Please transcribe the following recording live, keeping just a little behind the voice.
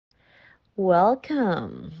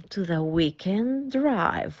Welcome to the weekend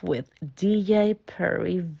drive with DJ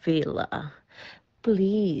Perryvilla.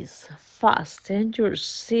 Please fasten your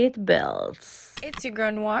seatbelts. It's your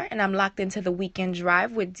girl Noir, and I'm locked into the weekend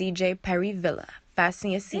drive with DJ Perryvilla.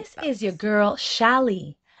 Fasten your This seatbelts. is your girl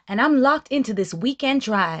Shali, and I'm locked into this weekend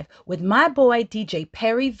drive with my boy DJ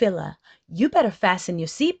Perryvilla. You better fasten your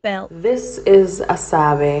seatbelt. This is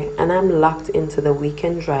Asabe, and I'm locked into the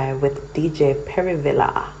weekend drive with DJ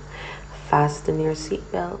Perryvilla. Fasten your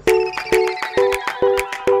seatbelts.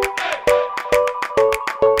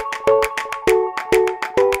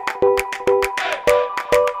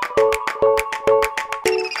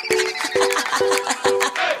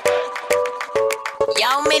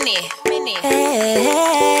 Yo, Mini.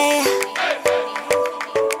 Hey.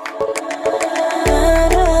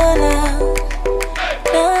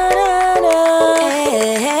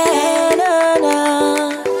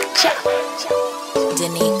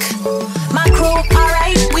 Denyque. My crew,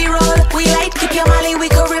 alright, we roll, we light. Keep your Molly, we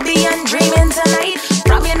Caribbean dreaming tonight.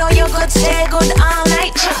 From you know you're good, stay good all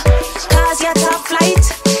night. Cause you're top flight.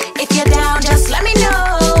 If you're down, just let me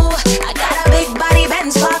know. I got a big body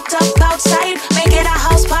Benz parked up outside. Make it a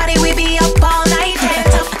house party, we be up all night.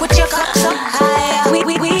 Hands up, put your cups up high. We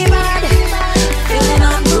ride, feeling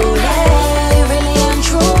unruly, really and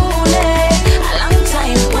truly. A long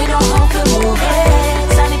time, we don't hope to move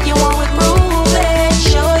it. And if you want we prove it,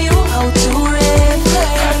 show you how to rip.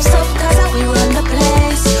 Cups up, cause we run the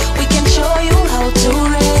place. We can show you how to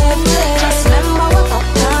rip. Just remember what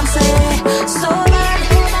Uptown say. So bad,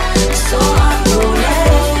 so unruly,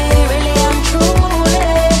 really and truly.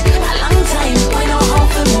 A long time, we know how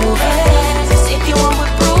to move it. If you want we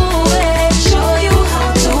prove it, show you how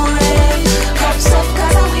to rip. Cups up,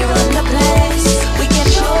 cause we run the place. We can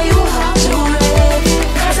show you how to rip.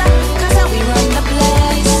 Cause we run the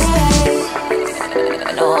place.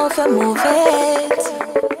 We know how to move it.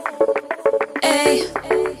 Hey.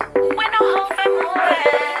 We know how to move it.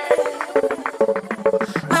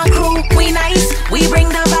 My crew, we nice, we bring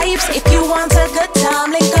the vibes. If you want a good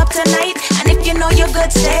time, link up tonight. And if you know you're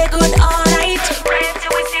good, stay good all night. Pray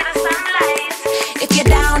till we see the sunlight. If you're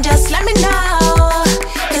down, just let me know.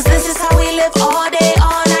 Cause this is how we live all day,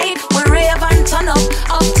 all night. We rave and turn up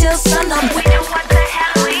till sun up. We do what the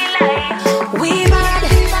hell we like. We bad,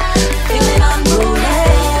 feeling unruly,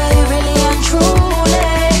 really and truly.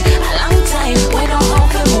 A long time, we know how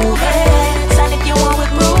to move it. And if you want we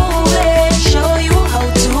prove it, show you how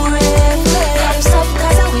to rip. Cups up,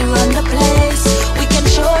 cause we run the place. We can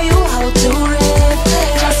show you how to rip.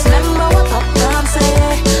 Just remember what Uptown say.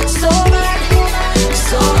 So bad,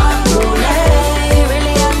 so unruly,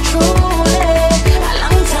 really and truly. A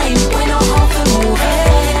long time, we know how to move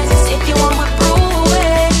it. If you want we prove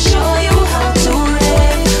it, show you how to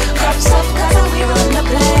rip. Cups up, cause we run the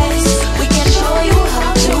place. We can show you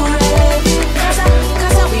how to rip.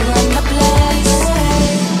 Cause we run the place.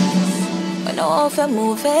 We know how to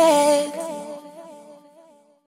move it.